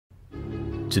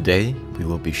Today, we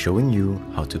will be showing you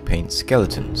how to paint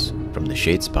skeletons from the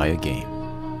Shadespire game.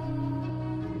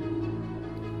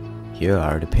 Here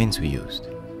are the paints we used.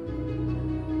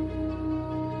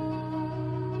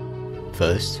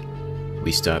 First,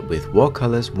 we start with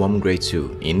Warcolours Warm Grey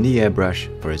 2 in the airbrush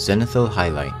for a zenithal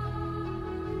highlight,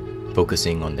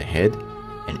 focusing on the head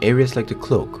and areas like the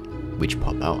cloak, which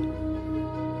pop out.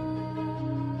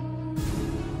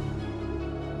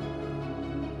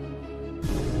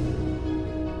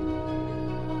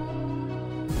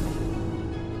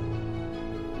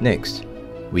 Next,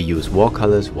 we use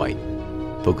Warcolours White,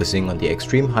 focusing on the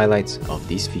extreme highlights of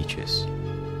these features.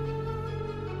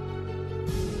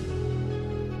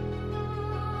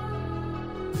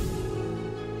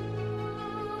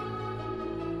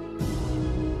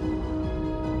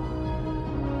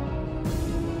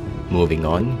 Moving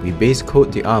on, we base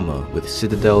coat the armor with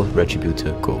Citadel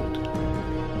Retributor Gold.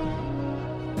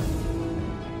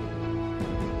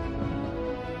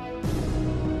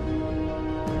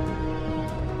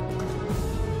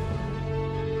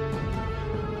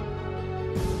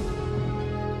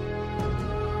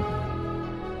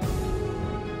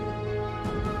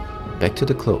 Back to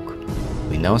the cloak.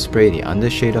 We now spray the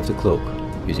undershade of the cloak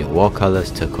using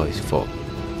Warcolours Turquoise 4,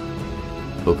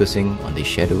 focusing on the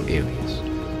shadow areas.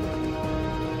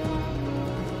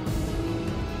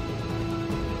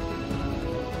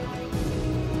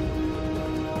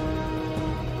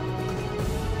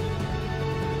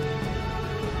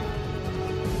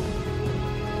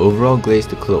 Overall glaze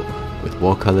the cloak with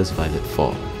Warcolours Violet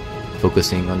 4,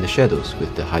 focusing on the shadows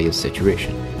with the highest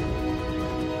saturation.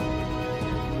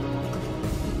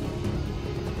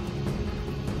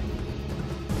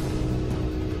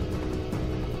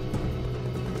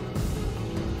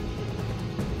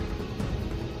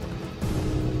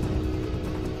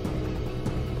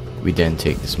 We then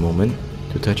take this moment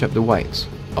to touch up the whites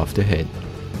of the head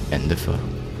and the fur.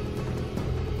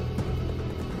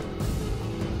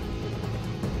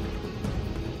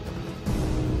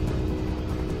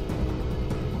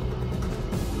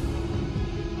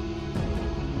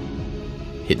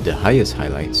 Hit the highest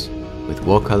highlights with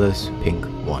Warcolours Pink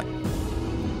 1.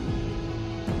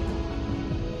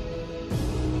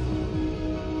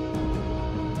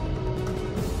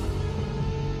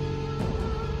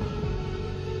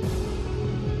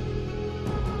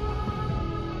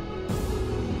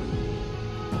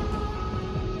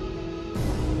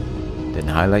 Then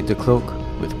highlight the cloak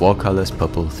with Warcolours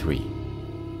Purple 3.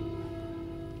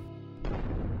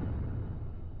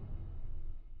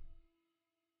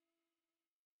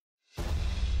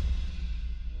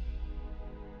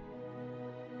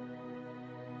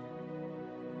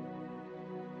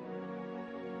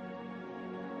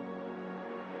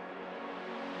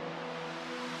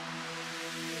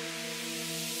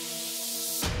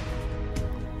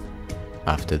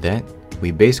 After that,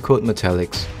 we base coat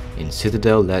metallics in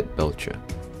Citadel Lead Belcher,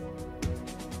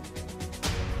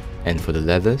 and for the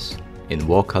leathers in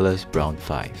Warcolours Brown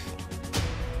 5.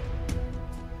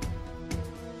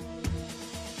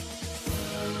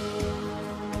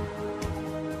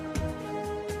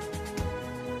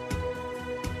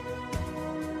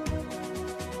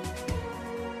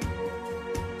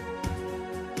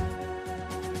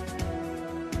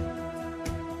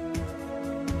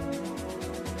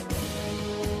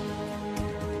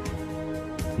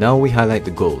 Now we highlight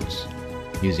the golds,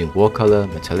 using Warcolour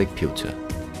Metallic Pewter.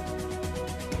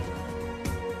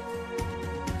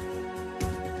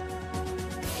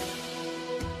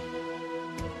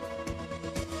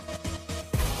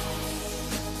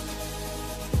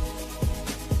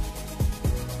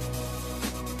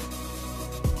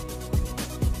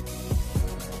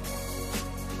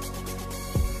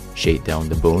 Shade down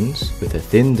the bones with a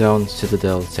thin down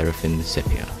Citadel Seraphim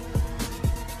Sephia.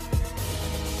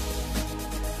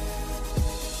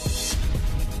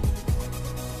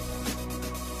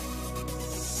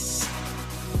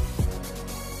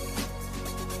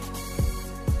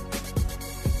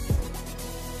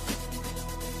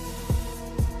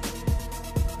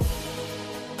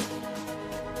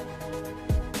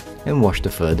 And wash the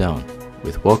fur down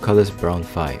with Warcolours Brown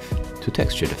 5 to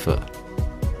texture the fur.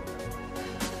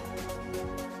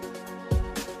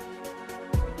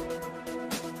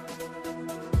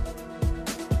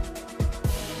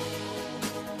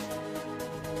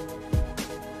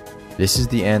 This is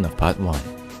the end of part 1.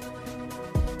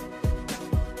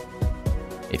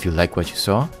 If you like what you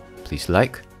saw, please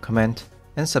like, comment,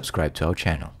 and subscribe to our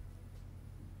channel.